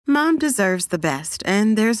Mom deserves the best,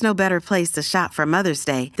 and there's no better place to shop for Mother's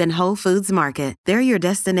Day than Whole Foods Market. They're your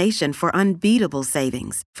destination for unbeatable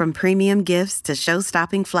savings, from premium gifts to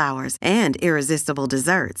show-stopping flowers and irresistible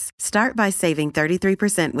desserts. Start by saving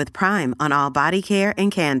 33% with Prime on all body care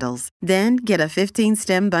and candles. Then get a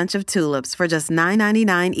 15-stem bunch of tulips for just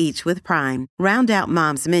 $9.99 each with Prime. Round out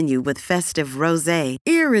Mom's menu with festive rosé,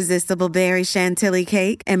 irresistible berry chantilly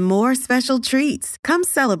cake, and more special treats. Come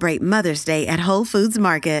celebrate Mother's Day at Whole Foods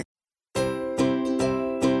Market.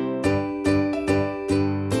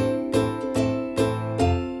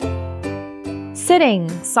 Sitting,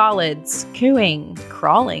 solids, cooing,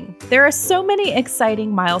 crawling. There are so many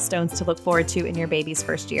exciting milestones to look forward to in your baby's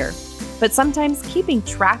first year. But sometimes keeping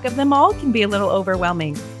track of them all can be a little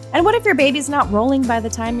overwhelming. And what if your baby's not rolling by the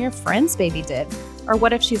time your friend's baby did? Or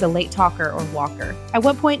what if she's a late talker or walker? At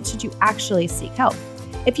what point should you actually seek help?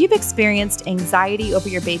 If you've experienced anxiety over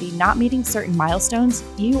your baby not meeting certain milestones,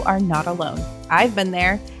 you are not alone. I've been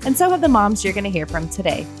there, and so have the moms you're going to hear from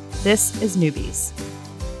today. This is Newbies.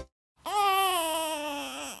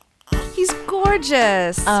 He's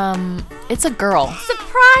gorgeous. It's a girl.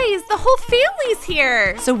 Surprise! The whole family's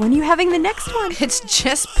here. So when are you having the next one? It's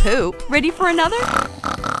just poop. Ready for another?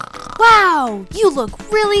 Wow, you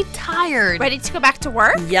look really tired. Ready to go back to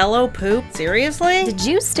work? Yellow poop? Seriously? Did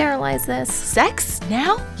you sterilize this? Sex?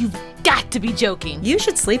 Now? You've got to be joking. You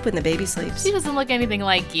should sleep when the baby sleeps. She doesn't look anything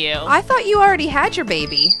like you. I thought you already had your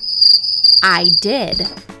baby. I did.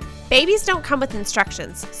 Babies don't come with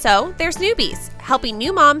instructions, so there's Newbies, helping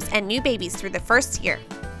new moms and new babies through the first year.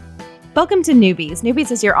 Welcome to Newbies. Newbies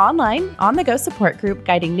is your online, on-the-go support group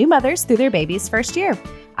guiding new mothers through their baby's first year.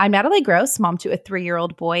 I'm Natalie Gross, mom to a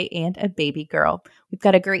 3-year-old boy and a baby girl. We've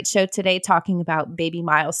got a great show today talking about baby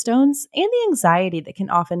milestones and the anxiety that can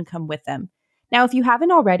often come with them. Now, if you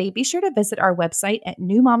haven't already, be sure to visit our website at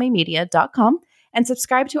newmommymedia.com and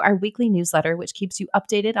subscribe to our weekly newsletter, which keeps you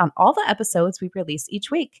updated on all the episodes we release each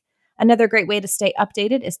week. Another great way to stay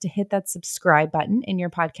updated is to hit that subscribe button in your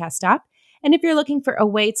podcast app. And if you're looking for a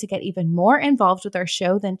way to get even more involved with our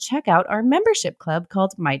show, then check out our membership club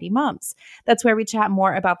called Mighty Moms. That's where we chat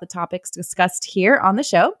more about the topics discussed here on the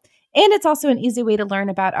show. And it's also an easy way to learn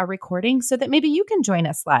about our recording so that maybe you can join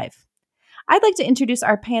us live. I'd like to introduce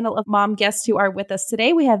our panel of mom guests who are with us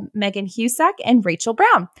today. We have Megan Husak and Rachel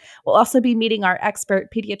Brown. We'll also be meeting our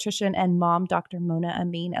expert pediatrician and mom, Dr. Mona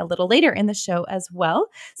Amin, a little later in the show as well.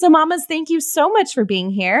 So mamas, thank you so much for being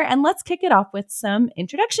here. And let's kick it off with some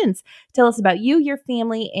introductions. Tell us about you, your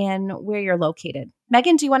family, and where you're located.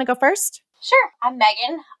 Megan, do you want to go first? Sure. I'm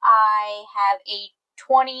Megan. I have a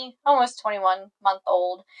almost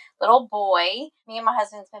 21-month-old little boy. Me and my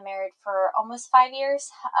husband's been married for almost 5 years.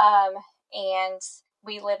 And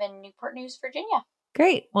we live in Newport News, Virginia.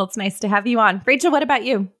 Great. Well, it's nice to have you on. Rachel, what about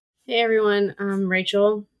you? Hey everyone, I'm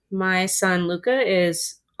Rachel. My son Luca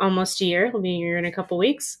is almost a year. He'll be a year in a couple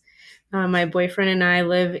weeks. My boyfriend and I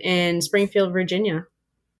live in Springfield, Virginia.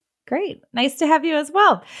 Great. Nice to have you as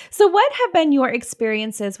well. So what have been your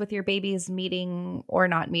experiences with your babies meeting or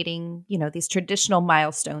not meeting, these traditional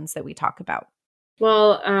milestones that we talk about?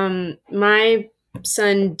 Well, my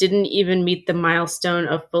son didn't even meet the milestone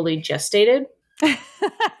of fully gestated.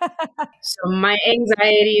 So my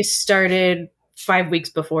anxiety started 5 weeks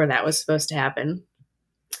before that was supposed to happen.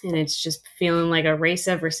 And it's just feeling like a race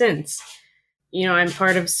ever since. I'm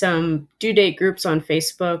part of some due date groups on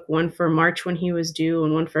Facebook, one for March when he was due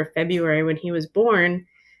and one for February when he was born.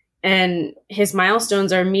 And his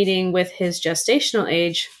milestones are meeting with his gestational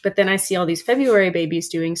age. But then I see all these February babies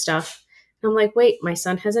doing stuff. And I'm like, wait, my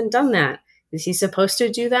son hasn't done that. Is he supposed to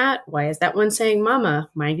do that? Why is that one saying mama?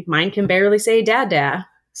 Mine can barely say dada.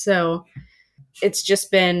 So it's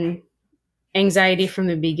just been anxiety from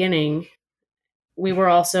the beginning. We were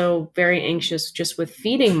also very anxious just with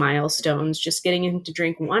feeding milestones, just getting him to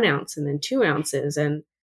drink 1 ounce and then 2 ounces and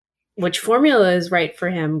which formula is right for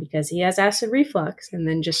him because he has acid reflux, and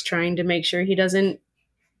then just trying to make sure he doesn't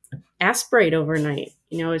aspirate overnight.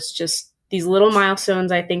 It's just these little milestones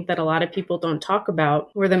I think that a lot of people don't talk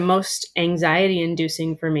about were the most anxiety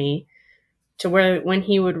inducing for me, to where when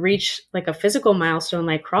he would reach like a physical milestone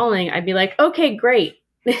like crawling, I'd be like, okay, great.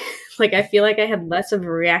 Like I feel like I had less of a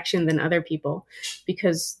reaction than other people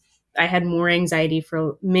because I had more anxiety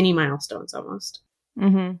for mini milestones almost.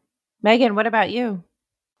 Mm-hmm. Megan, what about you?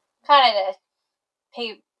 Kind of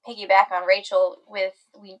to piggyback on Rachel,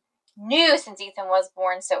 we knew since Ethan was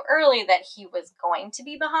born so early that he was going to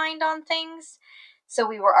be behind on things. So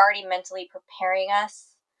we were already mentally preparing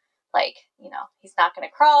us. Like, he's not going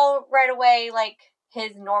to crawl right away like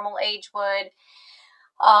his normal age would.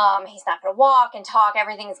 He's not going to walk and talk.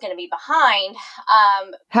 Everything's going to be behind.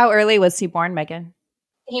 How early was he born, Megan?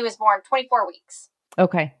 he was born 24 weeks.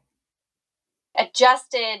 Okay.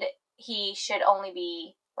 Adjusted, he should only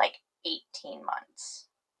be like 18 months.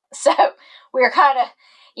 So we were kind of,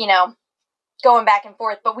 going back and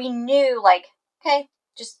forth, but we knew like, okay,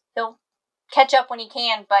 just he'll catch up when he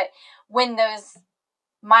can. But when those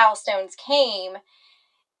milestones came,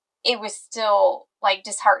 it was still like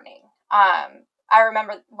disheartening. I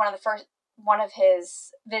remember one of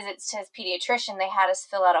his visits to his pediatrician, they had us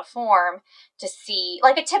fill out a form to see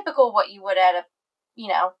like a typical what you would at a,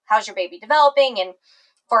 how's your baby developing and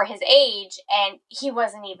for his age. And he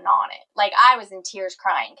wasn't even on it. Like I was in tears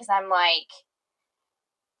crying because I'm like,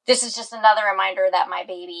 this is just another reminder that my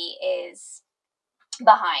baby is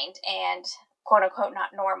behind and quote unquote not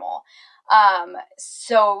normal.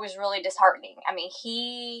 So it was really disheartening. I mean,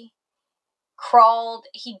 he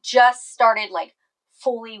just started like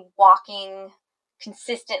fully walking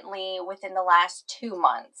consistently within the last 2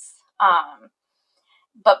 months.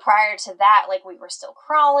 But prior to that, like we were still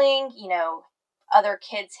crawling, other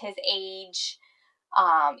kids his age,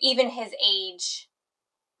 even his age,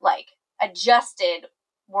 like adjusted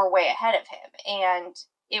were way ahead of him. And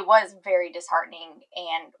it was very disheartening.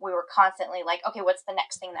 And we were constantly like, okay, what's the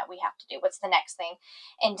next thing that we have to do? What's the next thing?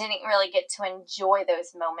 And didn't really get to enjoy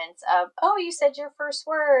those moments of, oh, you said your first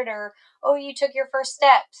word, or, oh, you took your first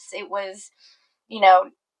steps. It was,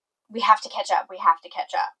 we have to catch up. We have to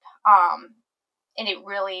catch up. And it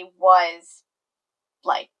really was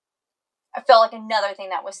like, I felt like another thing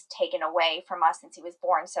that was taken away from us since he was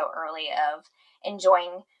born so early of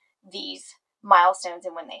enjoying these milestones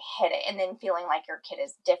and when they hit it, and then feeling like your kid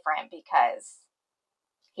is different because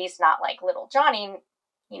he's not like little Johnny,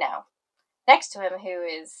 next to him who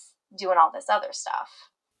is doing all this other stuff.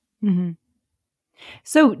 Mm-hmm.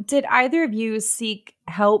 So did either of you seek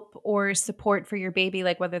help or support for your baby,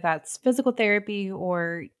 like whether that's physical therapy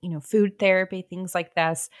or, food therapy, things like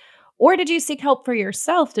this? Or did you seek help for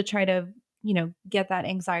yourself to try to, get that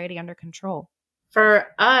anxiety under control? For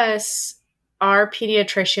us, our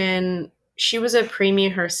pediatrician, she was a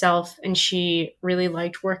preemie herself, and she really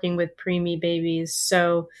liked working with preemie babies.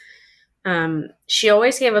 So she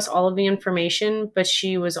always gave us all of the information, but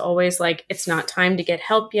she was always like, it's not time to get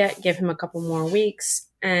help yet. Give him a couple more weeks.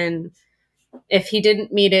 And if he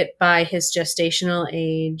didn't meet it by his gestational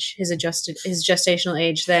age, his gestational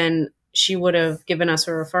age, then she would have given us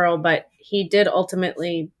a referral. But he did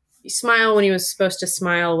ultimately smile when he was supposed to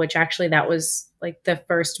smile, which actually that was like the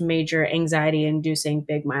first major anxiety inducing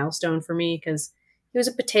big milestone for me, because he was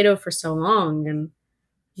a potato for so long. And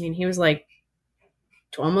I mean, he was like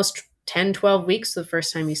almost 10, 12 weeks the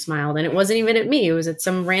first time he smiled. And it wasn't even at me. It was at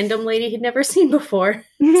some random lady he'd never seen before.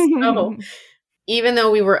 So even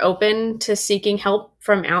though we were open to seeking help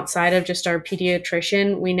from outside of just our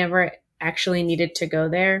pediatrician, we never actually needed to go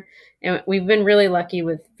there. And we've been really lucky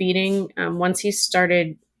with feeding. Once he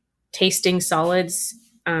started tasting solids,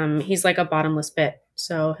 he's like a bottomless pit.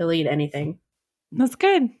 So he'll eat anything. That's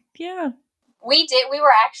good. Yeah. We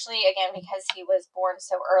were actually, again, because he was born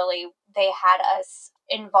so early, they had us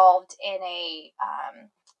involved in a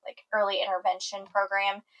like early intervention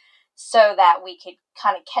program so that we could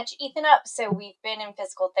kind of catch Ethan up. So we've been in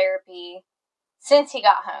physical therapy since he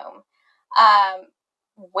got home,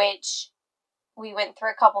 which we went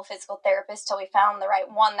through a couple physical therapists till we found the right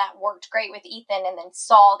one that worked great with Ethan, and then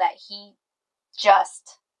saw that he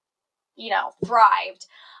just, thrived.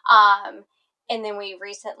 And then we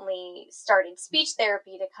recently started speech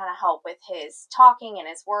therapy to kind of help with his talking and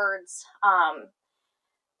his words,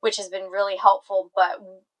 which has been really helpful. But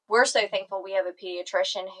we're so thankful we have a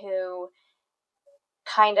pediatrician who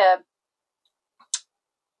kind of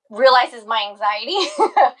realizes my anxiety.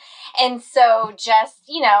 And so just,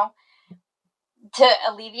 to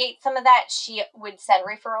alleviate some of that, she would send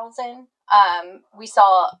referrals in. We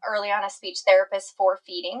saw early on a speech therapist for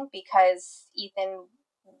feeding because Ethan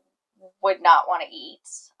would not want to eat.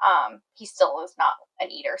 He still is not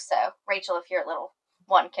an eater. So Rachel, if your little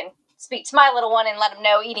one can speak to my little one and let him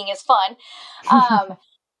know eating is fun.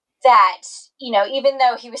 That, even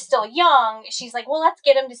though he was still young, she's like, well, let's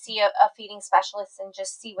get him to see a feeding specialist and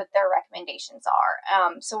just see what their recommendations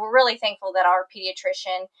are. So we're really thankful that our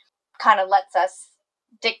pediatrician kind of lets us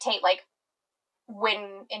dictate like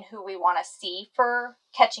when and who we want to see for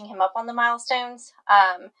catching him up on the milestones.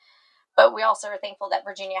 But we also are thankful that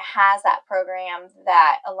Virginia has that program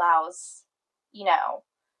that allows,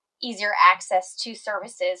 easier access to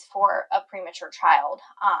services for a premature child.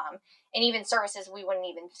 And even services we wouldn't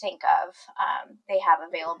even think of, they have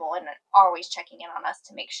available and are always checking in on us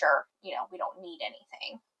to make sure, we don't need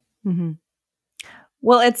anything. Mm-hmm.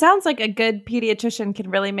 Well, it sounds like a good pediatrician can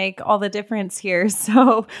really make all the difference here.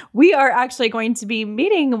 So we are actually going to be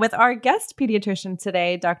meeting with our guest pediatrician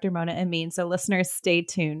today, Dr. Mona Amin. So listeners, stay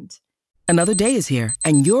tuned. Another day is here,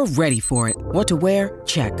 and you're ready for it. What to wear?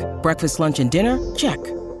 Check. Breakfast, lunch, and dinner? Check.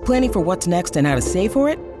 Planning for what's next and how to save for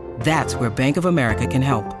it? That's where Bank of America can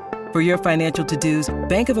help. For your financial to-dos,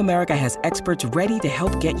 Bank of America has experts ready to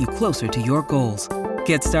help get you closer to your goals.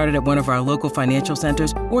 Get started at one of our local financial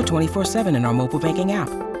centers or 24/7 in our mobile banking app.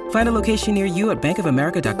 Find a location near you at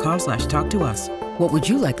bankofamerica.com/talktous. What would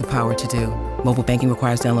you like the power to do? Mobile banking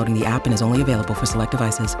requires downloading the app and is only available for select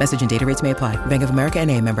devices. Message and data rates may apply. Bank of America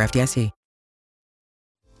N.A., member FDIC.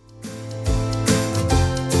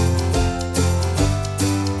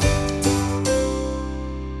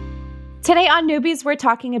 Today on Newbies, we're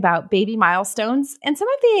talking about baby milestones and some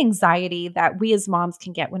of the anxiety that we as moms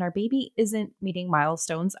can get when our baby isn't meeting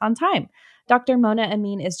milestones on time. Dr. Mona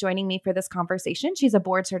Amin is joining me for this conversation. She's a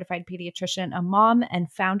board-certified pediatrician, a mom,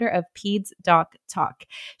 and founder of Peds Doc Talk.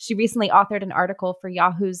 She recently authored an article for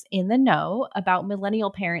Yahoo's In the Know about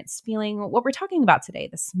millennial parents feeling what we're talking about today,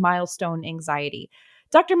 this milestone anxiety.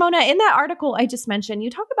 Dr. Mona, in that article I just mentioned,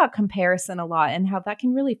 you talk about comparison a lot and how that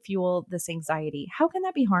can really fuel this anxiety. How can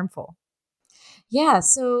that be harmful? Yeah,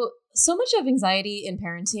 so much of anxiety in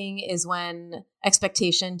parenting is when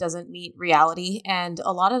expectation doesn't meet reality. And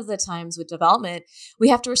a lot of the times with development, we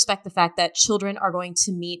have to respect the fact that children are going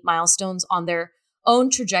to meet milestones on their own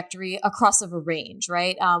trajectory across a range,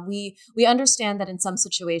 right? We understand that in some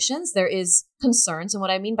situations there is concerns. And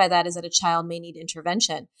what I mean by that is that a child may need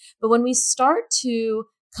intervention. But when we start to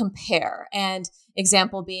compare, and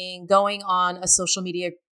example being going on a social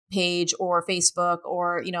media page or Facebook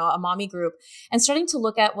or, a mommy group and starting to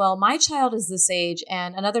look at, well, my child is this age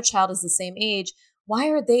and another child is the same age. Why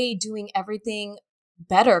are they doing everything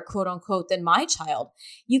better, quote unquote, than my child?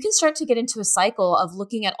 You can start to get into a cycle of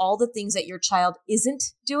looking at all the things that your child isn't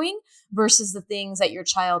doing versus the things that your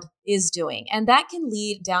child is doing. And that can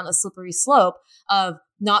lead down a slippery slope of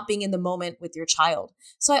not being in the moment with your child.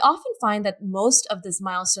 So I often find that most of this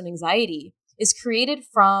milestone anxiety is created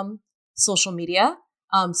from social media,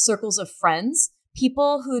 circles of friends,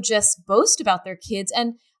 people who just boast about their kids.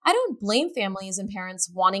 And I don't blame families and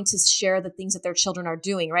parents wanting to share the things that their children are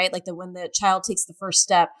doing, right? Like when the child takes the first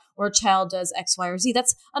step or a child does X, Y, or Z.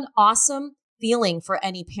 That's an awesome feeling for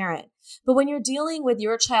any parent. But when you're dealing with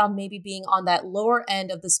your child maybe being on that lower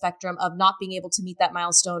end of the spectrum of not being able to meet that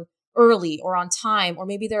milestone early or on time, or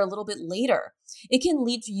maybe they're a little bit later, it can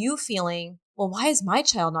lead to you feeling, well, why is my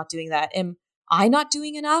child not doing that? Am I not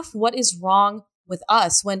doing enough? What is wrong with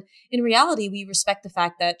us? When in reality, we respect the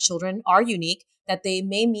fact that children are unique, that they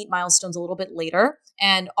may meet milestones a little bit later.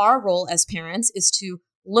 And our role as parents is to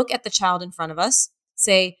look at the child in front of us,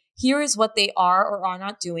 say, here is what they are or are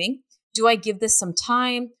not doing. Do I give this some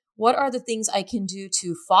time? What are the things I can do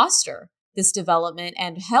to foster this development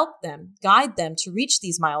and help them, guide them to reach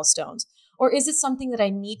these milestones? Or is it something that I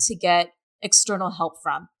need to get external help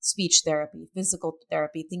from? Speech therapy, physical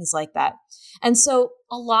therapy, things like that. And so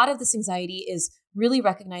a lot of this anxiety is really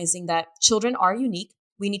recognizing that children are unique.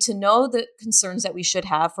 We need to know the concerns that we should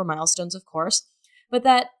have for milestones, of course, but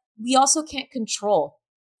that we also can't control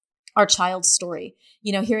our child's story.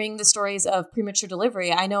 Hearing the stories of premature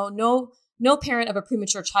delivery, I know no parent of a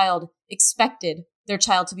premature child expected their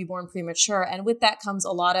child to be born premature. And with that comes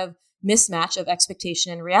a lot of mismatch of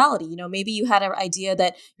expectation and reality. Maybe you had an idea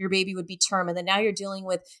that your baby would be term, and then now you're dealing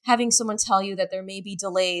with having someone tell you that there may be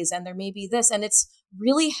delays and there may be this, and it's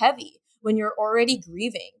really heavy when you're already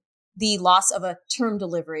grieving the loss of a term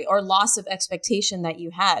delivery or loss of expectation that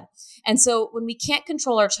you had. And so when we can't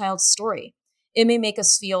control our child's story, it may make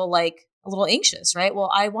us feel like a little anxious, right?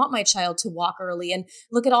 Well, I want my child to walk early and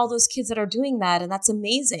look at all those kids that are doing that. And that's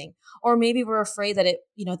amazing. Or maybe we're afraid that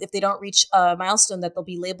if they don't reach a milestone, that they'll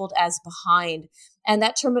be labeled as behind. And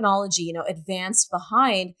that terminology, advanced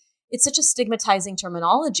behind, it's such a stigmatizing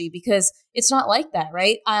terminology because it's not like that,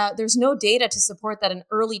 right? There's no data to support that an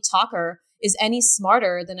early talker is any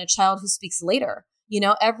smarter than a child who speaks later.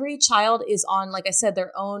 Every child is on, like I said,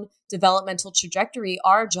 their own developmental trajectory.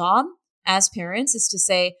 Our job as parents is to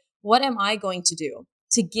say, what am I going to do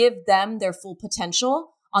to give them their full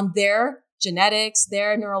potential on their genetics,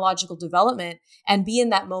 their neurological development, and be in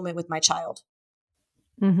that moment with my child?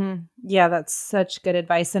 Mm-hmm. Yeah, that's such good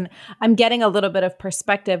advice. And I'm getting a little bit of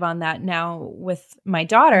perspective on that now with my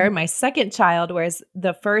daughter, my second child, whereas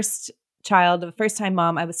the first time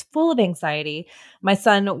mom, I was full of anxiety. My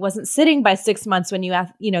son wasn't sitting by 6 months when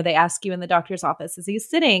they ask you in the doctor's office, is he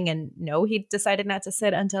sitting? And no, he decided not to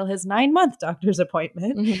sit until his 9-month doctor's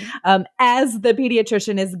appointment. As the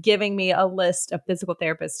pediatrician is giving me a list of physical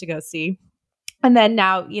therapists to go see. And then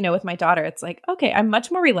now, with my daughter, it's like, okay, I'm much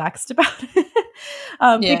more relaxed about it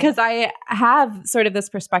because I have sort of this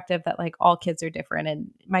perspective that like all kids are different, and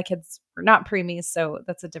my kids were not preemies. So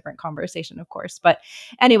that's a different conversation, of course. But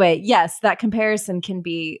anyway, yes, that comparison can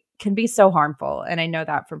be so harmful. And I know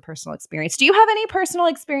that from personal experience. Do you have any personal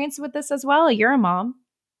experience with this as well? You're a mom.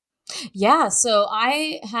 Yeah. So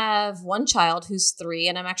I have one child who's 3,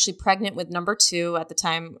 and I'm actually pregnant with number 2 at the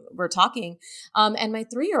time we're talking. And my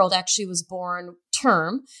 3-year-old actually was born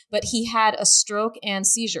term, but he had a stroke and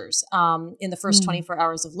seizures in the first 24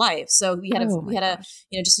 hours of life. So we had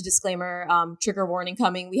just a disclaimer, trigger warning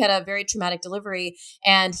coming. We had a very traumatic delivery,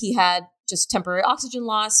 and he had just temporary oxygen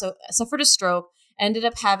loss. So suffered a stroke, ended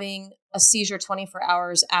up having a seizure 24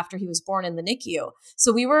 hours after he was born in the NICU.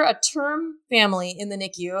 So we were a term family in the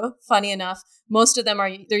NICU. Funny enough, most of them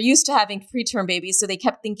they're used to having preterm babies. So they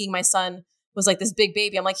kept thinking my son was like this big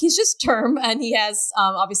baby. I'm like, he's just term, and he has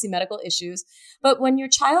obviously medical issues. But when your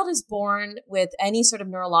child is born with any sort of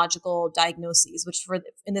neurological diagnoses, which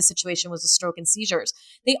in this situation was a stroke and seizures,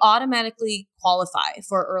 they automatically qualify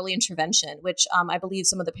for early intervention, which I believe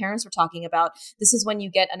some of the parents were talking about. This is when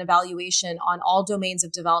you get an evaluation on all domains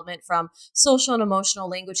of development, from social and emotional,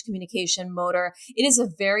 language, communication, motor. It is a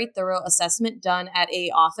very thorough assessment done at a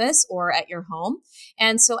office or at your home.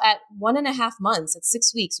 And so at 1.5 months, at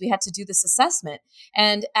 6 weeks, we had to do this assessment.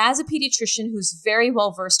 And as a pediatrician who's very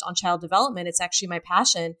well versed on child development, it's actually my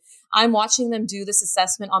passion. I'm watching them do this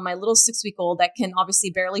assessment on my little 6-week-old that can obviously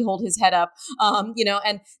barely hold his head up,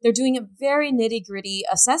 and they're doing a very nitty-gritty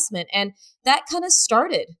assessment. And that kind of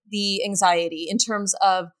started the anxiety in terms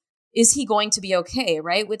of, is he going to be okay,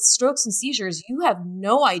 right? With strokes and seizures, you have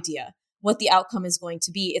no idea what the outcome is going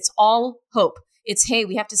to be. It's all hope. It's, hey,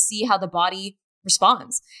 we have to see how the body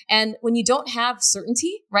responds. And when you don't have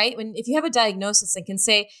certainty, right? If you have a diagnosis and can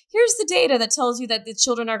say, here's the data that tells you that the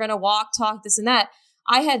children are going to walk, talk, this and that.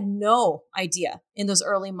 I had no idea in those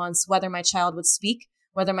early months whether my child would speak,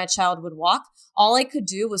 whether my child would walk. All I could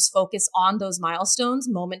do was focus on those milestones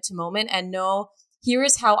moment to moment and know, here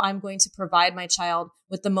is how I'm going to provide my child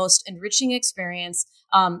with the most enriching experience,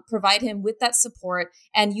 provide him with that support,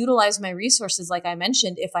 and utilize my resources, like I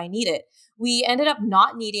mentioned, if I need it. We ended up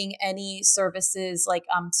not needing any services like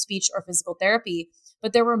speech or physical therapy,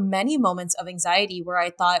 but there were many moments of anxiety where I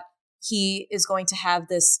thought he is going to have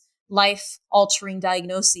this life-altering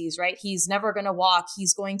diagnoses, right? He's never going to walk.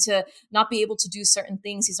 He's going to not be able to do certain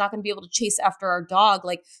things. He's not going to be able to chase after our dog.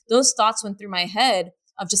 Like, those thoughts went through my head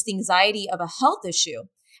of just the anxiety of a health issue.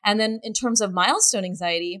 And then in terms of milestone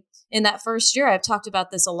anxiety, in that first year, I've talked about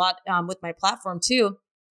this a lot with my platform too.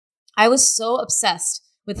 I was so obsessed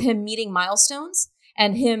with him meeting milestones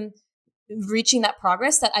and him reaching that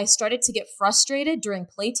progress that I started to get frustrated during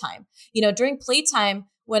playtime. During playtime,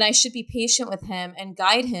 when I should be patient with him and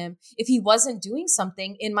guide him, if he wasn't doing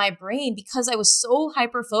something in my brain, because I was so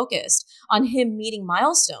hyper-focused on him meeting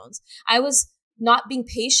milestones, I was not being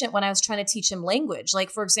patient when I was trying to teach him language.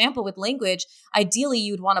 Like, for example, with language, ideally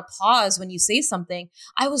you'd want to pause when you say something.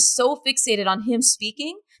 I was so fixated on him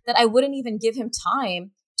speaking that I wouldn't even give him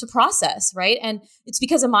time to process, right? And it's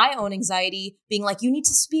because of my own anxiety being like, you need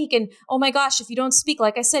to speak. And oh my gosh, if you don't speak,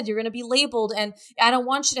 like I said, you're going to be labeled. And I don't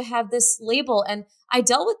want you to have this label. And I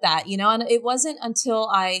dealt with that, and it wasn't until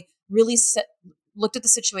I really looked at the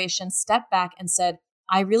situation, stepped back and said,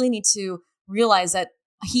 I really need to realize that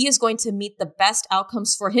he is going to meet the best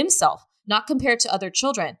outcomes for himself, not compared to other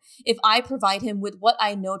children. If I provide him with what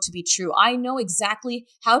I know to be true, I know exactly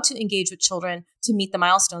how to engage with children to meet the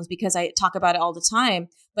milestones because I talk about it all the time,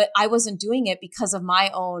 but I wasn't doing it because of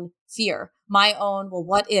my own fear, my own, well,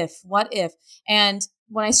 what if? And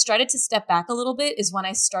when I started to step back a little bit is when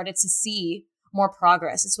I started to see more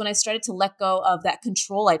progress. It's when I started to let go of that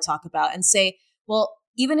control I talk about and say, well,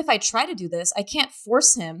 even if I try to do this, I can't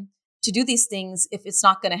force him to do these things if it's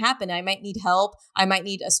not going to happen. I might need help. I might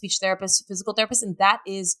need a speech therapist, physical therapist, and that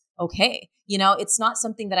is okay. It's not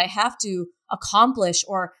something that I have to accomplish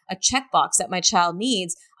or a checkbox that my child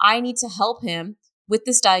needs. I need to help him with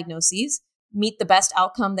this diagnosis, meet the best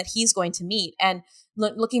outcome that he's going to meet. And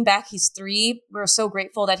looking back, he's 3. We're so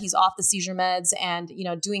grateful that he's off the seizure meds and,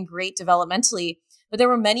 doing great developmentally. But there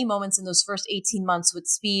were many moments in those first 18 months with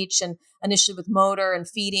speech and initially with motor and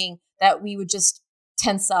feeding that we would just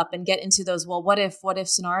tense up and get into those, well, what if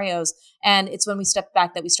scenarios. And it's when we stepped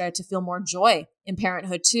back that we started to feel more joy in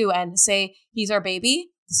parenthood too, and say, he's our baby.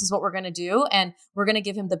 This is what we're going to do. And we're going to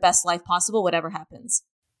give him the best life possible, whatever happens.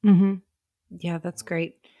 Mm-hmm. Yeah, that's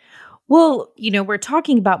great. Well, we're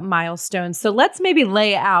talking about milestones. So let's maybe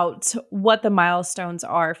lay out what the milestones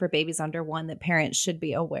are for babies under 1 that parents should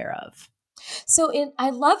be aware of. So I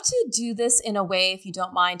love to do this in a way, if you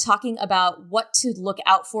don't mind, talking about what to look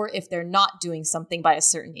out for if they're not doing something by a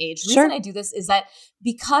certain age. The reason I do this is that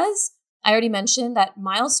because I already mentioned that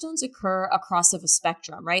milestones occur across of a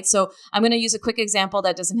spectrum, right? So I'm going to use a quick example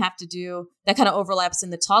that doesn't have to do, that kind of overlaps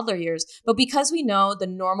in the toddler years. But because we know the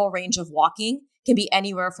normal range of walking can be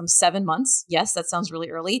anywhere from 7 months. Yes, that sounds really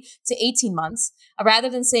early, to 18 months. Rather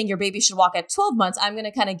than saying your baby should walk at 12 months, I'm going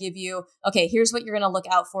to kind of give you, okay, here's what you're going to look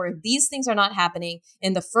out for. If these things are not happening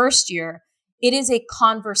in the first year, it is a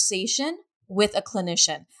conversation with a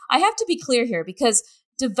clinician. I have to be clear here because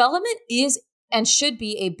development is and should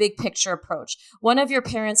be a big picture approach. One of your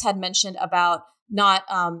parents had mentioned about not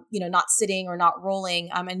sitting or not rolling.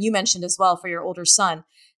 And you mentioned as well for your older son.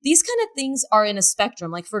 These kind of things are in a spectrum.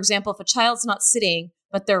 Like, for example, if a child's not sitting,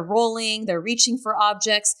 but they're rolling, they're reaching for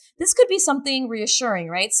objects, this could be something reassuring,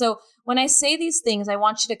 right? So when I say these things, I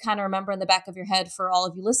want you to kind of remember in the back of your head, for all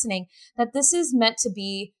of you listening, that this is meant to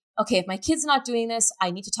be, okay, if my kid's not doing this, I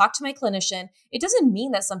need to talk to my clinician. It doesn't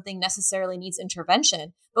mean that something necessarily needs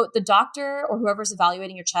intervention, but the doctor or whoever's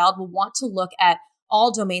evaluating your child will want to look at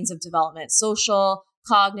all domains of development, social,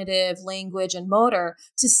 cognitive, language, and motor,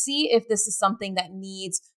 to see if this is something that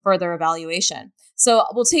needs further evaluation. So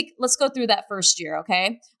let's go through that first year,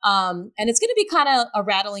 okay? And it's going to be kind of a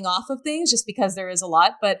rattling off of things just because there is a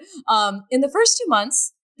lot. But in the first 2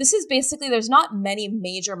 months, this is basically, there's not many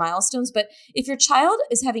major milestones, but if your child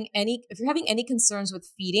is if you're having any concerns with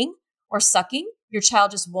feeding or sucking, your child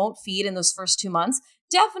just won't feed in those first 2 months,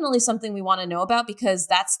 definitely something we want to know about because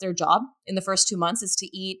that's their job in the first 2 months is to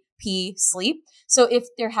eat, pee, sleep. So if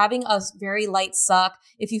they're having a very light suck,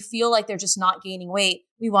 if you feel like they're just not gaining weight,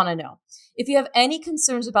 we want to know. If you have any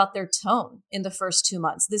concerns about their tone in the first 2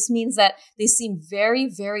 months, this means that they seem very,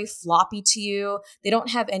 very floppy to you. They don't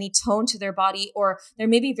have any tone to their body, or they're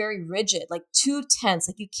maybe very rigid, like too tense.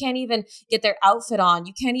 Like you can't even get their outfit on.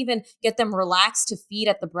 You can't even get them relaxed to feed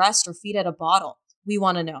at the breast or feed at a bottle. We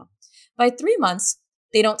want to know. By 3 months,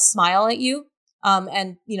 they don't smile at you.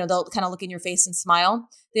 And they'll kind of look in your face and smile.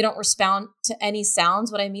 They don't respond to any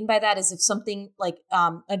sounds. What I mean by that is if something like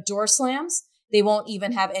a door slams, they won't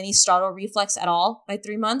even have any startle reflex at all by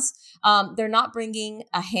 3 months. They're not bringing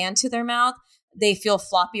a hand to their mouth. They feel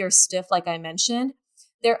floppy or stiff, like I mentioned.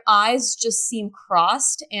 Their eyes just seem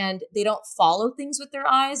crossed and they don't follow things with their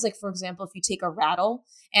eyes. Like, for example, if you take a rattle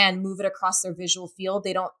and move it across their visual field,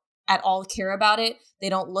 they don't at all care about it. They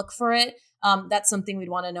don't look for it. That's something we'd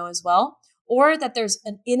want to know as well. Or that there's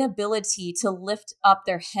an inability to lift up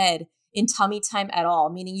their head in tummy time at all,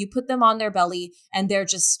 meaning you put them on their belly and they're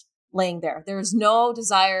just laying there. There's no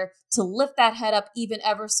desire to lift that head up even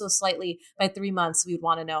ever so slightly. By 3 months, we would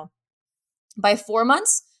want to know. By 4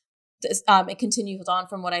 months, it continues on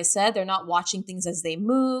from what I said. They're not watching things as they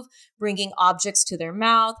move, bringing objects to their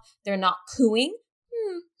mouth. They're not cooing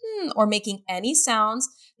or making any sounds.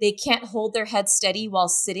 They can't hold their head steady while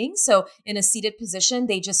sitting. So in a seated position,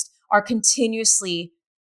 they just are continuously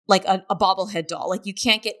like a bobblehead doll. Like you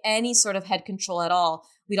can't get any sort of head control at all.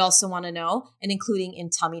 We'd also want to know, and including in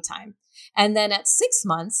tummy time. And then at 6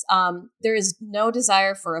 months, there is no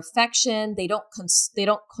desire for affection. They don't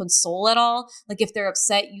console at all. Like if they're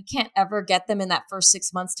upset, you can't ever get them in that first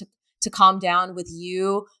 6 months to calm down with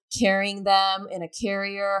you carrying them in a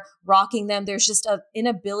carrier, rocking them. There's just an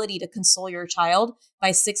inability to console your child.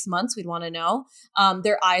 By 6 months, we'd want to know.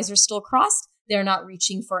 Their eyes are still crossed. They're not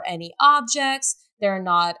reaching for any objects. They're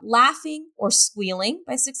not laughing or squealing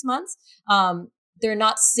by 6 months. They're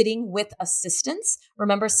not sitting with assistance.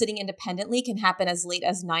 Remember, sitting independently can happen as late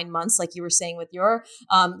as 9 months, like you were saying with your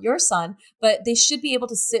son, but they should be able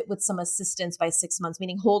to sit with some assistance by 6 months,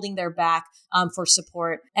 meaning holding their back for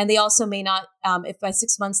support. And they also may not, if by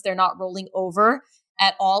 6 months they're not rolling over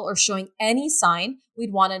at all or showing any sign,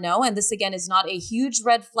 we'd want to know. And this again is not a huge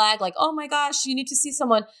red flag, like, oh my gosh, you need to see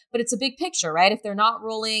someone, but it's a big picture, right? If they're not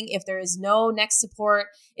rolling, if there is no neck support,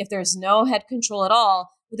 if there's no head control at all,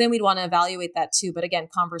 then we'd want to evaluate that too. But again,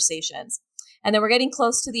 conversations. And then we're getting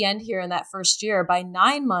close to the end here in that first year. By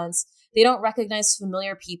 9 months, they don't recognize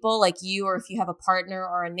familiar people like you, or if you have a partner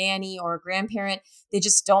or a nanny or a grandparent, they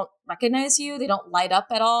just don't recognize you. They don't light up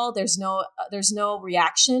at all. There's no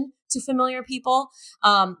reaction to familiar people.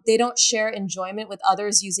 They don't share enjoyment with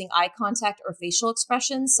others using eye contact or facial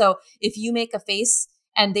expressions. So if you make a face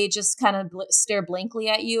and they just kind of stare blankly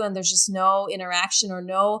at you and there's just no interaction or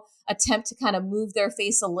no attempt to kind of move their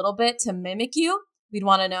face a little bit to mimic you, we'd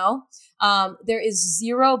want to know. There is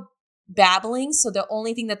zero babbling. So the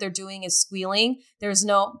only thing that they're doing is squealing. There's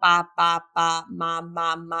no ba, ba, ba,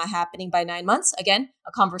 ma happening by 9 months. Again,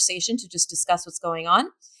 a conversation to just discuss what's going on.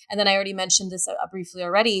 And then I already mentioned this briefly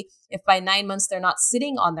already. If by 9 months they're not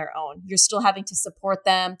sitting on their own, you're still having to support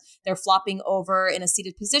them. They're flopping over in a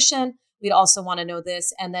seated position. We'd also want to know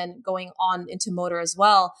this. And then going on into motor as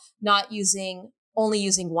well, only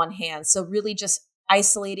using one hand. So really just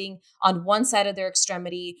isolating on one side of their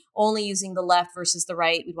extremity, only using the left versus the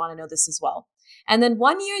right. We'd want to know this as well. And then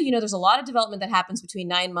 1 year, there's a lot of development that happens between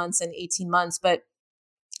 9 months and 18 months, but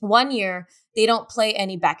 1 year, they don't play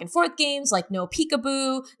any back and forth games, like no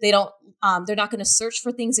peekaboo. They're not going to search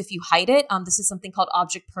for things if you hide it. This is something called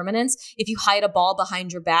object permanence. If you hide a ball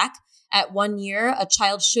behind your back, at 1 year, a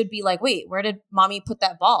child should be like, wait, where did mommy put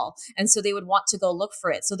that ball? And so they would want to go look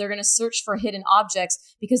for it. So they're going to search for hidden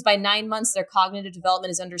objects because by 9 months, their cognitive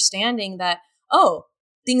development is understanding that, oh,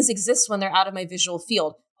 things exist when they're out of my visual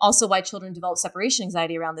field. Also, why children develop separation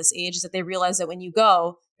anxiety around this age is that they realize that when you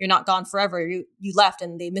go, you're not gone forever. You left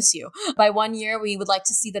and they miss you. By 1 year, we would like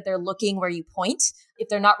to see that they're looking where you point. If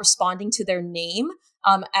they're not responding to their name,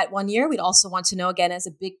 at 1 year, we'd also want to know, again, as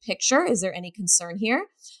a big picture, is there any concern here?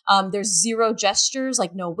 There's zero gestures,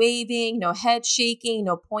 like no waving, no head shaking,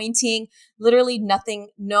 no pointing, literally nothing,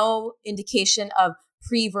 no indication of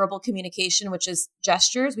pre-verbal communication, which is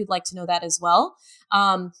gestures. We'd like to know that as well.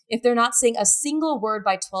 If they're not saying a single word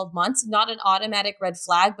by 12 months, not an automatic red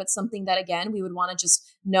flag, but something that, again, we would want to just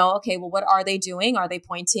know, okay, well, what are they doing? Are they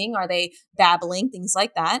pointing? Are they babbling? Things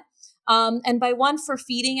like that. And by 1, for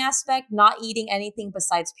feeding aspect, not eating anything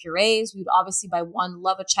besides purees. We would obviously by 1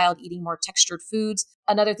 love a child eating more textured foods.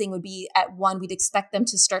 Another thing would be at 1, we'd expect them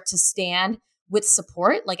to start to stand with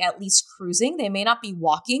support, like at least cruising. They may not be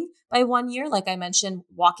walking by 1 year. Like I mentioned,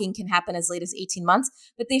 walking can happen as late as 18 months,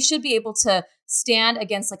 but they should be able to stand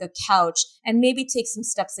against like a couch and maybe take some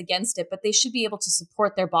steps against it, but they should be able to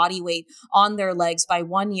support their body weight on their legs by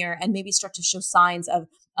 1 year and maybe start to show signs of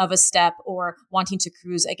a step or wanting to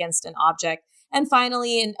cruise against an object. And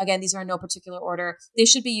finally, and again, these are in no particular order, they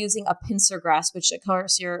should be using a pincer grasp, which of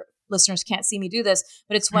course your listeners can't see me do this,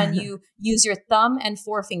 but it's when you use your thumb and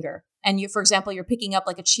forefinger. And you, for example, you're picking up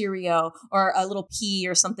like a Cheerio or a little pea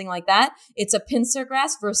or something like that. It's a pincer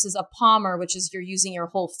grasp versus a palmer, which is you're using your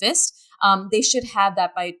whole fist. They should have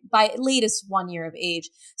that by latest 1 year of age.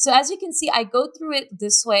 So as you can see, I go through it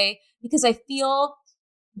this way because I feel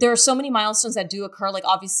there are so many milestones that do occur, like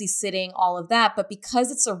obviously sitting, all of that. But because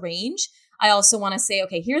it's a range, I also want to say,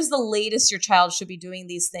 okay, here's the latest your child should be doing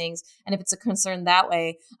these things. And if it's a concern that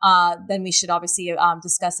way, then we should obviously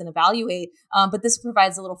discuss and evaluate. But this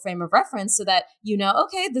provides a little frame of reference so that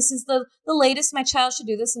okay, this is the latest my child should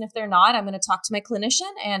do this. And if they're not, I'm going to talk to my clinician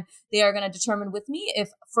and they are going to determine with me if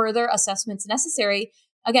further assessment's necessary.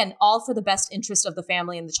 Again, all for the best interest of the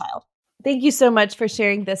family and the child. Thank you so much for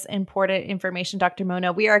sharing this important information, Dr.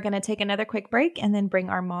 Mona. We are going to take another quick break and then bring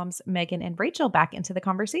our moms, Megan and Rachel, back into the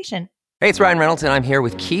conversation. Hey, it's Ryan Reynolds, and I'm here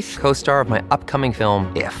with Keith, co-star of my upcoming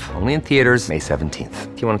film, If, only in theaters May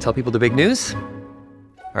 17th. Do you want to tell people the big news?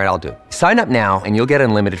 All right, I'll do it. Sign up now and you'll get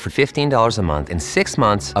unlimited for $15 a month and 6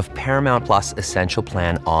 months of Paramount Plus Essential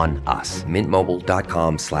Plan on us.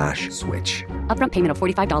 MintMobile.com/switch. Upfront payment of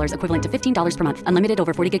 $45 equivalent to $15 per month. Unlimited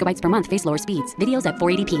over 40 gigabytes per month. Face lower speeds. Videos at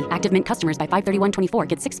 480p. Active Mint customers by 531.24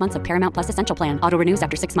 get 6 months of Paramount Plus Essential Plan. Auto renews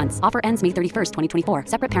after 6 months. Offer ends May 31st, 2024.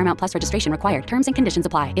 Separate Paramount Plus registration required. Terms and conditions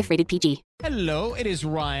apply if rated PG. Hello, it is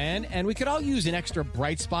Ryan, and we could all use an extra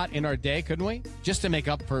bright spot in our day, couldn't we? Just to make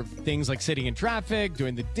up for things like sitting in traffic,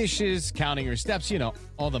 doing the dishes, counting your steps,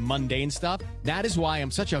 all the mundane stuff. That is why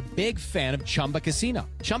I'm such a big fan of Chumba Casino.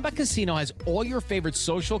 Chumba Casino has all your favorite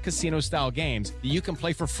social casino-style games that you can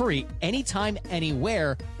play for free anytime,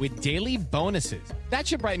 anywhere with daily bonuses. That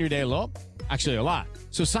should brighten your day a little. Actually, a lot.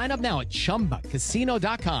 So sign up now at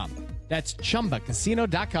ChumbaCasino.com. That's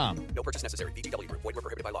ChumbaCasino.com. No purchase necessary. VGW Group. Void where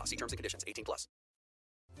prohibited by law. See terms and conditions. 18+.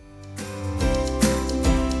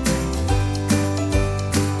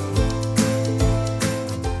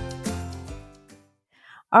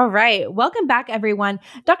 All right. Welcome back, everyone.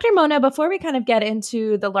 Dr. Mona, before we kind of get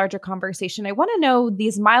into the larger conversation, I want to know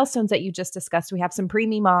these milestones that you just discussed. We have some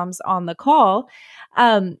preemie moms on the call.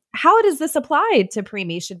 How does this apply to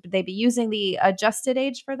preemie? Should they be using the adjusted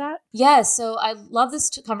age for that? Yes. So I love this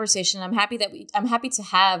conversation. I'm happy to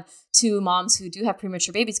have two moms who do have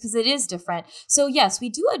premature babies because it is different. So yes, we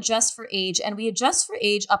do adjust for age, and we adjust for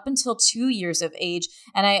age up until 2 years of age.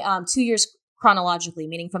 And 2 years chronologically,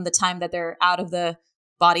 meaning from the time that they're out of the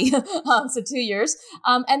body. So 2 years.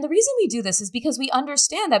 And the reason we do this is because we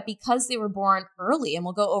understand that because they were born early, and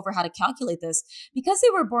we'll go over how to calculate this, because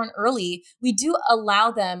they were born early, we do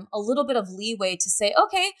allow them a little bit of leeway to say,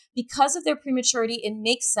 okay, because of their prematurity, it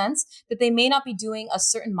makes sense that they may not be doing a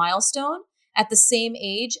certain milestone at the same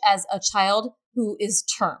age as a child who is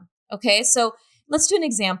term. Okay. So let's do an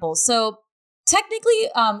example. So technically,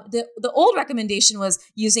 the old recommendation was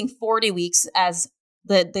using 40 weeks as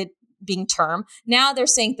the being term. Now they're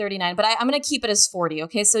saying 39, but I'm going to keep it as 40.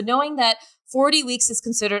 Okay. So knowing that 40 weeks is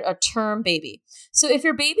considered a term baby. So if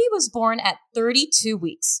your baby was born at 32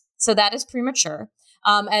 weeks, so that is premature.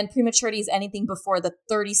 And prematurity is anything before the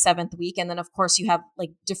 37th week. And then of course you have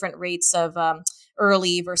like different rates of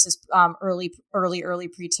early versus early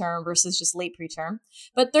preterm versus just late preterm.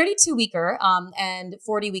 But 32 weeker and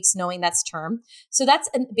 40 weeks knowing that's term. So that's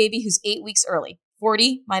a baby who's 8 weeks early.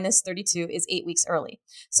 40 minus 32 is 8 weeks early.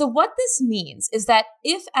 So what this means is that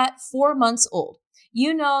if at 4 months old,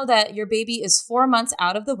 you know that your baby is 4 months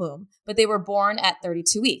out of the womb, but they were born at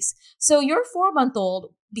 32 weeks. So your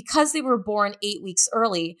 4-month-old, because they were born 8 weeks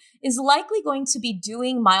early, is likely going to be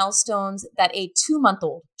doing milestones that a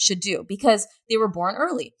 2-month-old should do because they were born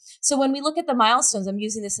early. So when we look at the milestones, I'm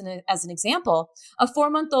using this as an example, a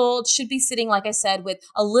 4-month-old should be sitting, like I said, with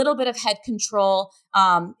a little bit of head control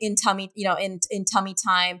in tummy, in tummy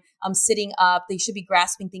time, sitting up. They should be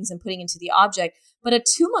grasping things and putting into the object. But a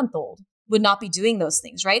 2-month-old would not be doing those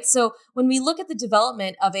things, right? So when we look at the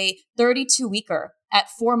development of a 32-weeker at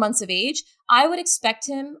 4 months of age, I would expect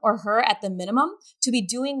him or her at the minimum to be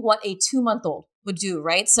doing what a 2-month-old would do,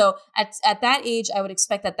 right? So at that age, I would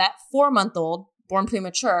expect that 4-month-old, born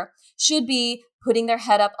premature, should be putting their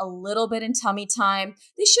head up a little bit in tummy time.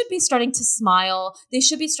 They should be starting to smile. They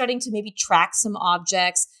should be starting to maybe track some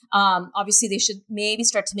objects. Obviously, they should maybe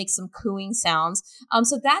start to make some cooing sounds.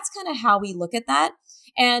 So that's kind of how we look at that.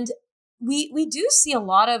 And we do see a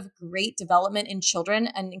lot of great development in children,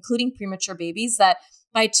 and including premature babies, that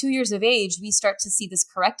by 2 years of age, we start to see this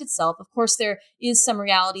correct itself. Of course, there is some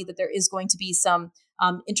reality that there is going to be some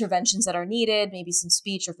interventions that are needed, maybe some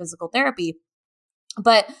speech or physical therapy.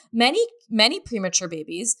 But many premature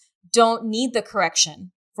babies don't need the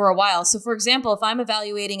correction for a while. So for example, if I'm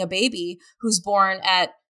evaluating a baby who's born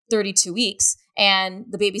at 32 weeks and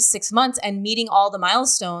the baby's 6 months and meeting all the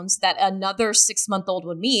milestones that another 6-month-old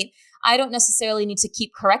would meet, I don't necessarily need to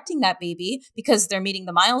keep correcting that baby because they're meeting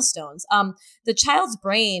the milestones. The child's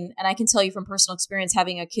brain, and I can tell you from personal experience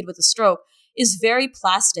having a kid with a stroke, is very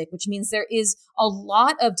plastic, which means there is a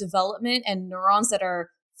lot of development and neurons that are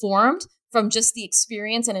formed from just the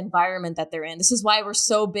experience and environment that they're in. This is why we're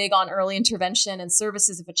so big on early intervention and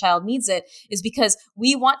services if a child needs it, is because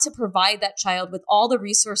we want to provide that child with all the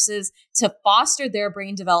resources to foster their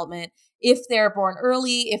brain development. If they're born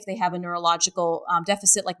early, if they have a neurological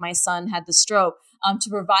deficit, like my son had the stroke, to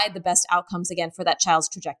provide the best outcomes again for that child's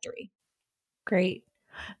trajectory. Great.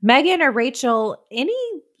 Megan or Rachel, any,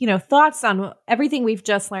 thoughts on everything we've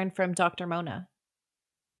just learned from Dr. Mona?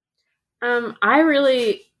 I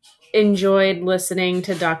really enjoyed listening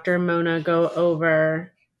to Dr. Mona go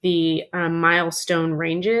over the milestone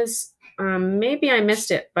ranges. Maybe I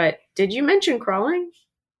missed it, but did you mention crawling?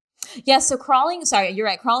 Yeah, so crawling, sorry, you're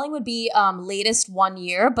right. Crawling would be latest 1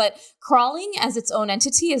 year, but crawling as its own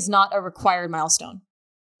entity is not a required milestone.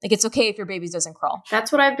 Like, it's okay if your baby doesn't crawl.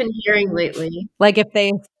 That's what I've been hearing lately. Like if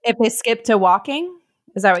they skip to walking?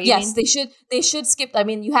 Is that what you mean? Yes, they should skip. I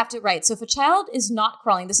mean, you have to, right. So if a child is not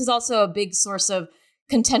crawling, this is also a big source of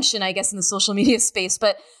contention, I guess, in the social media space,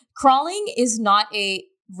 but crawling is not a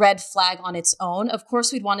red flag on its own. Of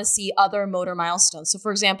course, we'd want to see other motor milestones. So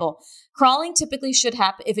for example, crawling typically should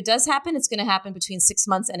happen. If it does happen, it's going to happen between 6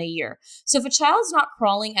 months and a year. So if a child's not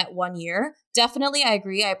crawling at 1 year, definitely, I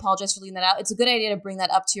agree. I apologize for leaving that out. It's a good idea to bring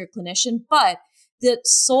that up to your clinician, but the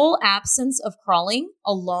sole absence of crawling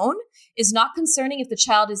alone is not concerning if the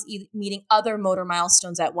child is meeting other motor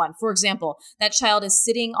milestones at one. For example, that child is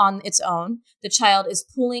sitting on its own. The child is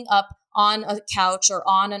pulling up on a couch or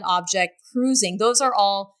on an object, cruising. Those are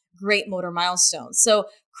all great motor milestones. So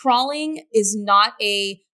crawling is not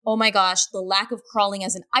oh my gosh, the lack of crawling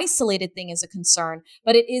as an isolated thing is a concern,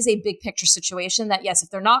 but it is a big picture situation that yes, if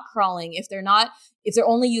they're not crawling, if they're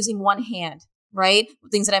only using one hand, right?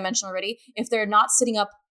 Things that I mentioned already, if they're not sitting up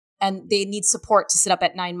and they need support to sit up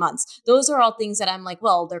at 9 months, those are all things that I'm like,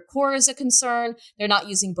 well, their core is a concern. They're not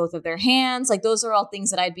using both of their hands. Like those are all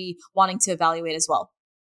things that I'd be wanting to evaluate as well.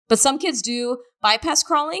 But some kids do bypass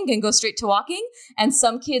crawling and go straight to walking. And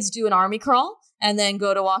some kids do an army crawl and then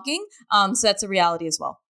go to walking. So that's a reality as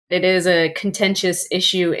well. It is a contentious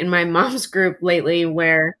issue in my mom's group lately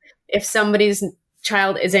where if somebody's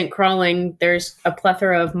child isn't crawling, there's a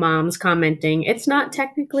plethora of moms commenting, it's not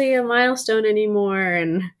technically a milestone anymore.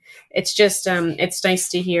 And it's just, it's nice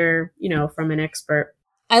to hear, from an expert.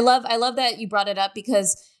 I love that you brought it up,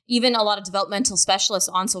 because even a lot of developmental specialists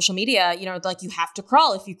on social media, like, you have to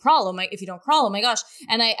crawl. If you crawl, if you don't crawl, oh my gosh.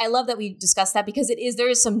 And I love that we discussed that, because there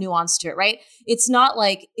is some nuance to it, right? It's not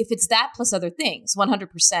like, if it's that plus other things,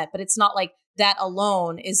 100%, but it's not like that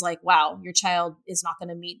alone is like, wow, your child is not going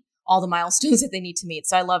to meet all the milestones that they need to meet.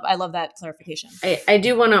 So I love that clarification. I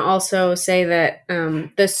do want to also say that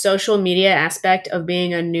the social media aspect of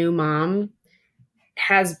being a new mom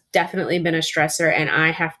has definitely been a stressor, and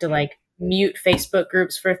I have to like mute Facebook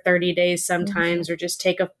groups for 30 days sometimes, or just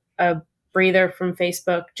take a breather from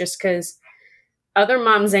Facebook, just because other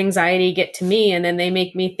moms' anxiety get to me, and then they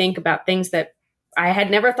make me think about things that I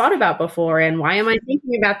had never thought about before. And why am I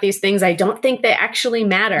thinking about these things? I don't think they actually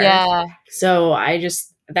matter. Yeah. So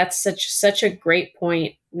that's such a great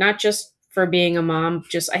point, not just for being a mom,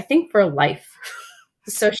 just I think for life.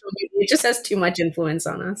 Social media just has too much influence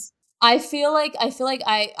on us. I feel like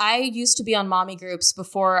I used to be on mommy groups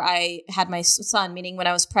before I had my son, meaning when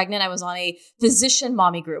I was pregnant, I was on a physician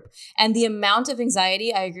mommy group. And the amount of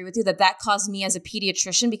anxiety, I agree with you, that caused me as a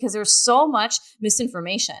pediatrician, because there was so much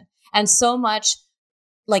misinformation and so much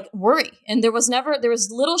like worry. And there was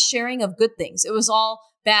little sharing of good things. It was all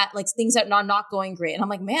bad, like things that are not going great. And I'm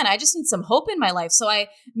like, man, I just need some hope in my life. So I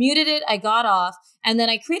muted it, I got off, and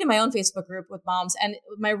then I created my own Facebook group with moms. And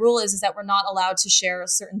my rule is that we're not allowed to share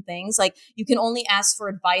certain things. Like, you can only ask for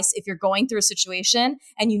advice if you're going through a situation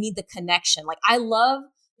and you need the connection. Like, I love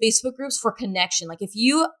Facebook groups for connection. Like, if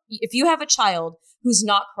you have a child who's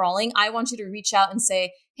not crawling, I want you to reach out and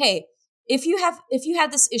say, hey, if you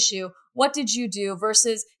had this issue, what did you do?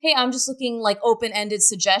 Versus, hey, I'm just looking like open-ended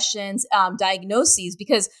suggestions, diagnoses,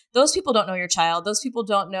 because those people don't know your child. Those people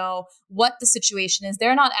don't know what the situation is.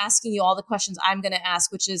 They're not asking you all the questions I'm going to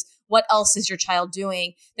ask, which is, what else is your child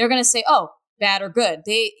doing? They're going to say, oh, bad or good.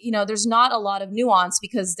 There's not a lot of nuance,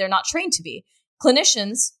 because they're not trained to be.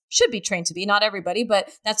 Clinicians should be trained to be, not everybody, but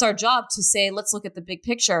that's our job to say, let's look at the big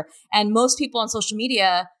picture. And most people on social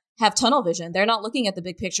media have tunnel vision. They're not looking at the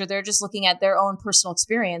big picture. They're just looking at their own personal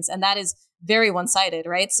experience. And that is very one-sided,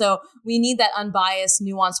 right? So we need that unbiased,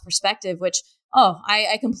 nuanced perspective, which,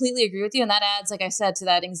 I completely agree with you. And that adds, like I said, to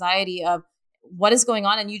that anxiety of what is going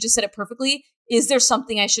on. And you just said it perfectly. Is there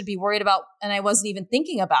something I should be worried about and I wasn't even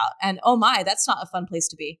thinking about? And oh my, that's not a fun place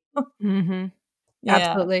to be. Mm-hmm. Yeah.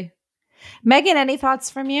 Absolutely. Megan, any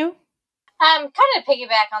thoughts from you? Kind of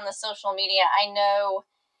piggyback on the social media. I know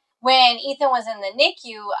when Ethan was in the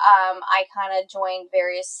NICU, I kind of joined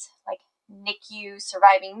various like NICU,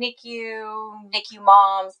 surviving NICU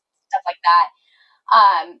moms, stuff like that.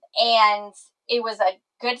 And it was a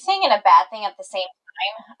good thing and a bad thing at the same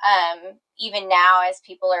time. Even now, as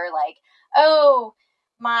people are like, oh,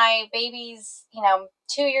 my baby's,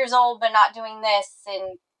 2 years old, but not doing this.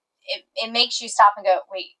 And it makes you stop and go,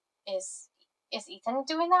 wait, is Ethan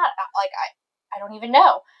doing that? Like, I don't even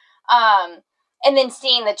know. And then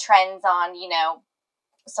seeing the trends on,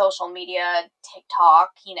 social media, TikTok,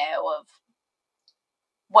 of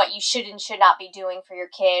what you should and should not be doing for your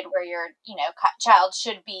kid, where your, child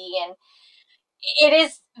should be. And it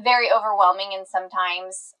is very overwhelming, and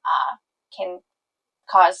sometimes can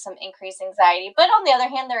cause some increased anxiety. But on the other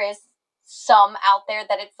hand, there is some out there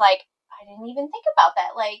that it's like, I didn't even think about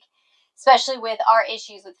that. Like, especially with our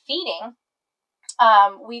issues with feeding,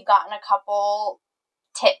 we've gotten a couple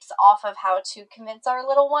tips off of how to convince our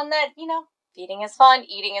little one that, feeding is fun,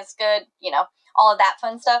 eating is good, all of that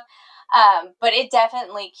fun stuff. But it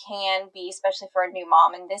definitely can be, especially for a new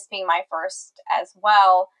mom, and this being my first as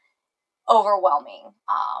well, overwhelming.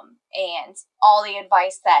 And all the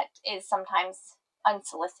advice that is sometimes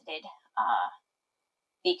unsolicited,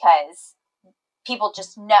 because people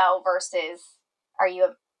just know versus, are you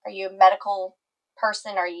a medical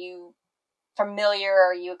person? Are you familiar?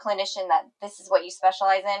 Are you a clinician that this is what you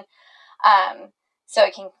specialize in? So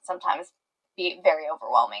it can sometimes be very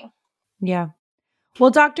overwhelming. Yeah.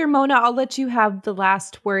 Well, Dr. Mona, I'll let you have the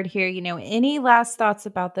last word here. Any last thoughts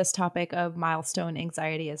about this topic of milestone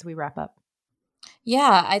anxiety as we wrap up?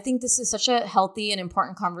 Yeah, I think this is such a healthy and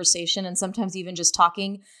important conversation. And sometimes even just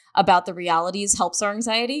talking about the realities helps our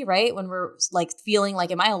anxiety, right? When we're like feeling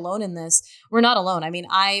like, am I alone in this? We're not alone. I mean,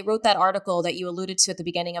 I wrote that article that you alluded to at the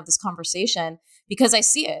beginning of this conversation because I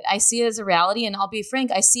see it. I see it as a reality. And I'll be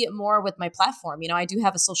frank, I see it more with my platform. I do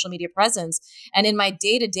have a social media presence. And in my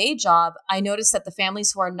day-to-day job, I notice that the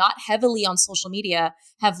families who are not heavily on social media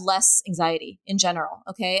have less anxiety in general.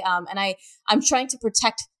 Okay. And I'm trying to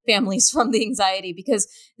protect families from the anxiety, because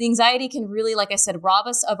the anxiety can really, like I said, rob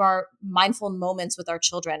us of our mindful moments with our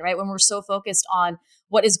children, right? When we're so focused on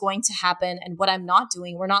what is going to happen and what I'm not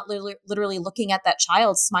doing, we're not literally looking at that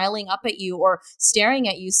child smiling up at you or staring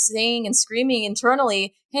at you, saying and screaming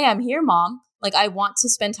internally, hey, I'm here, mom. Like, I want to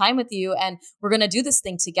spend time with you and we're going to do this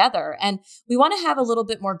thing together. And we want to have a little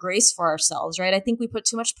bit more grace for ourselves, right? I think we put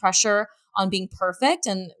too much pressure on being perfect.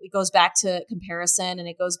 And it goes back to comparison, and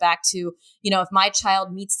it goes back to, if my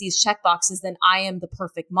child meets these check boxes, then I am the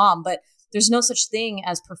perfect mom. But there's no such thing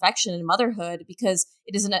as perfection in motherhood, because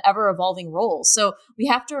it is an ever evolving role. So we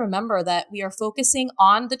have to remember that we are focusing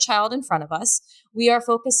on the child in front of us. We are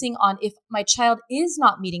focusing on if my child is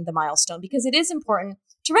not meeting the milestone, because it is important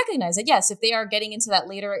to recognize that, yes, if they are getting into that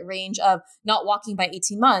later range of not walking by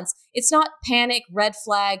 18 months, it's not panic, red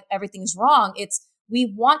flag, everything's wrong. It's,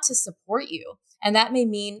 we want to support you. And that may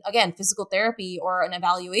mean, again, physical therapy or an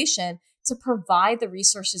evaluation to provide the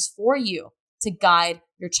resources for you to guide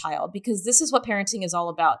your child, because this is what parenting is all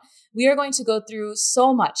about. We are going to go through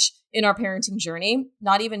so much in our parenting journey,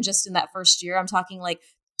 not even just in that first year. I'm talking like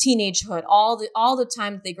teenagehood, all the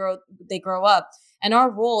time they grow up. And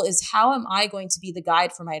our role is, how am I going to be the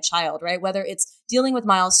guide for my child, right? Whether it's dealing with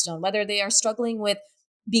milestone, whether they are struggling with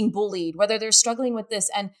being bullied, whether they're struggling with this.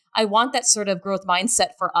 And I want that sort of growth mindset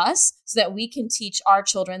for us so that we can teach our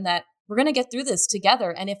children that we're going to get through this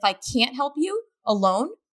together. And if I can't help you alone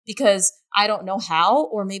because I don't know how,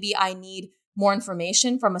 or maybe I need more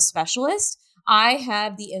information from a specialist, I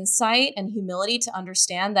have the insight and humility to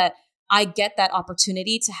understand that I get that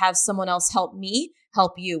opportunity to have someone else help me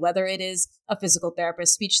help you, whether it is a physical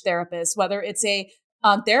therapist, speech therapist, whether it's a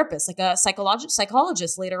therapist, like a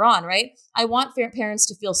psychologist later on, right? I want parents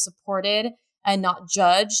to feel supported and not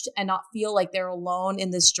judged and not feel like they're alone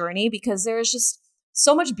in this journey, because there is just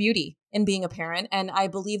so much beauty in being a parent. And I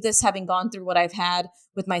believe this, having gone through what I've had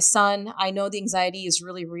with my son. I know the anxiety is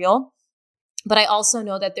really real, but I also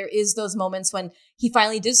know that there is those moments when he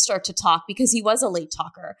finally did start to talk, because he was a late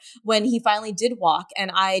talker, when he finally did walk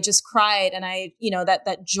and I just cried, and I,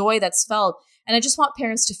 that joy that's felt. And I just want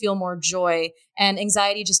parents to feel more joy, and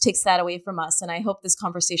anxiety just takes that away from us. And I hope this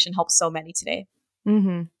conversation helps so many today.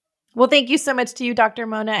 Mm-hmm. Well, thank you so much to you, Dr.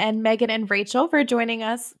 Mona, and Megan and Rachel, for joining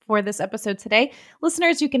us for this episode today.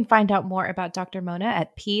 Listeners, you can find out more about Dr. Mona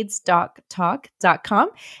at pedsdoctalk.com,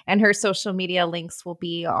 and her social media links will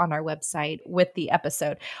be on our website with the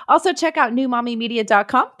episode. Also, check out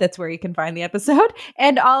newmommymedia.com. That's where you can find the episode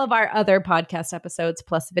and all of our other podcast episodes,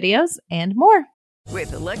 plus videos and more.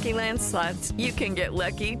 With the Lucky Land Slots, you can get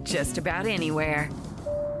lucky just about anywhere.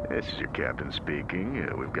 This is your captain speaking.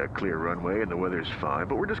 We've got clear runway and the weather's fine,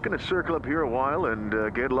 but we're just going to circle up here a while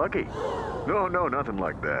and get lucky. No, nothing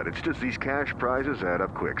like that. It's just these cash prizes add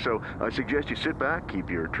up quick. So I suggest you sit back, keep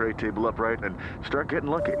your tray table upright, and start getting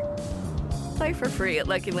lucky. Play for free at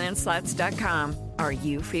LuckyLandSlots.com. Are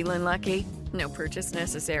you feeling lucky? No purchase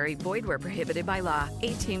necessary. Void where prohibited by law.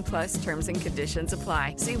 18+ terms and conditions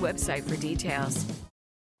apply. See website for details.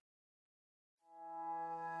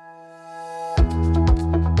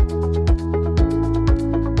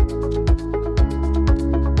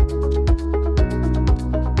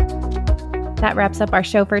 That wraps up our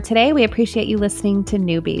show for today. We appreciate you listening to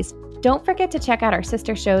Newbies. Don't forget to check out our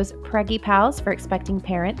sister shows, Preggy Pals for expecting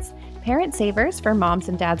parents, Parent Savers for moms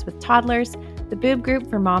and dads with toddlers, the Boob Group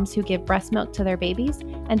for moms who give breast milk to their babies,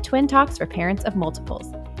 and Twin Talks for parents of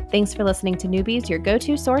multiples. Thanks for listening to Newbies, your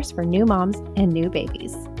go-to source for new moms and new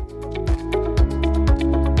babies.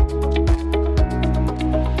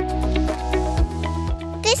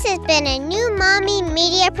 This has been a New Mommy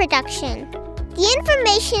Media production. The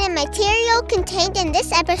information and material contained in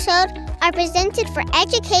this episode are presented for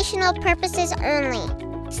educational purposes only.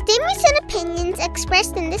 Statements and opinions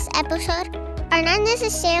expressed in this episode are not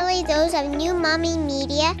necessarily those of New Mommy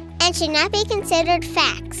Media and should not be considered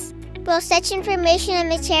facts. While such information and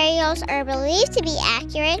materials are believed to be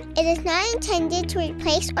accurate, it is not intended to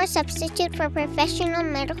replace or substitute for professional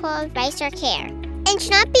medical advice or care, and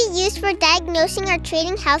should not be used for diagnosing or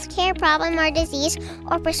treating healthcare problem or disease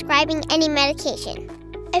or prescribing any medication.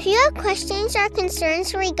 If you have questions or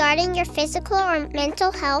concerns regarding your physical or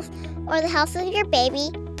mental health or the health of your baby,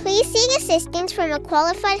 please seek assistance from a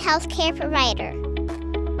qualified healthcare provider.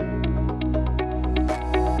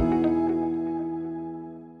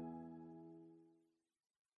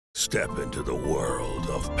 Step into the world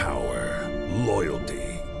of power, loyalty,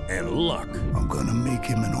 and luck. I'm gonna make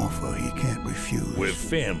him an offer he can't refuse. With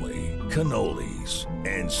family, cannolis,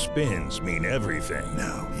 and spins mean everything.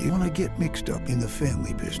 Now, you wanna get mixed up in the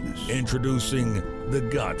family business. Introducing The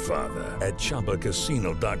Godfather at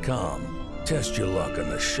ChumbaCasino.com. Test your luck in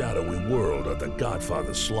the shadowy world of The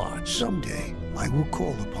Godfather slot. Someday, I will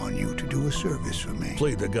call upon you to do a service for me.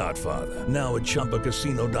 Play The Godfather, now at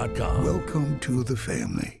ChumbaCasino.com. Welcome to the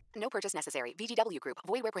family. No purchase necessary. VGW Group.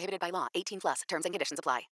 Void where prohibited by law. 18+. Terms and conditions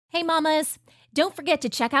apply. Hey mamas, don't forget to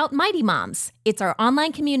check out Mighty Moms. It's our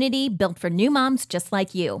online community built for new moms just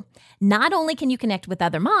like you. Not only can you connect with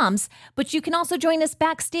other moms, but you can also join us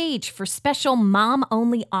backstage for special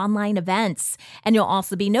mom-only online events. And you'll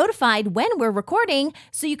also be notified when we're recording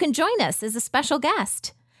so you can join us as a special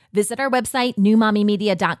guest. Visit our website,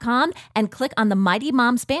 newmommymedia.com, and click on the Mighty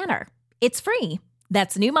Moms banner. It's free.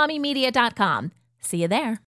 That's newmommymedia.com. See you there.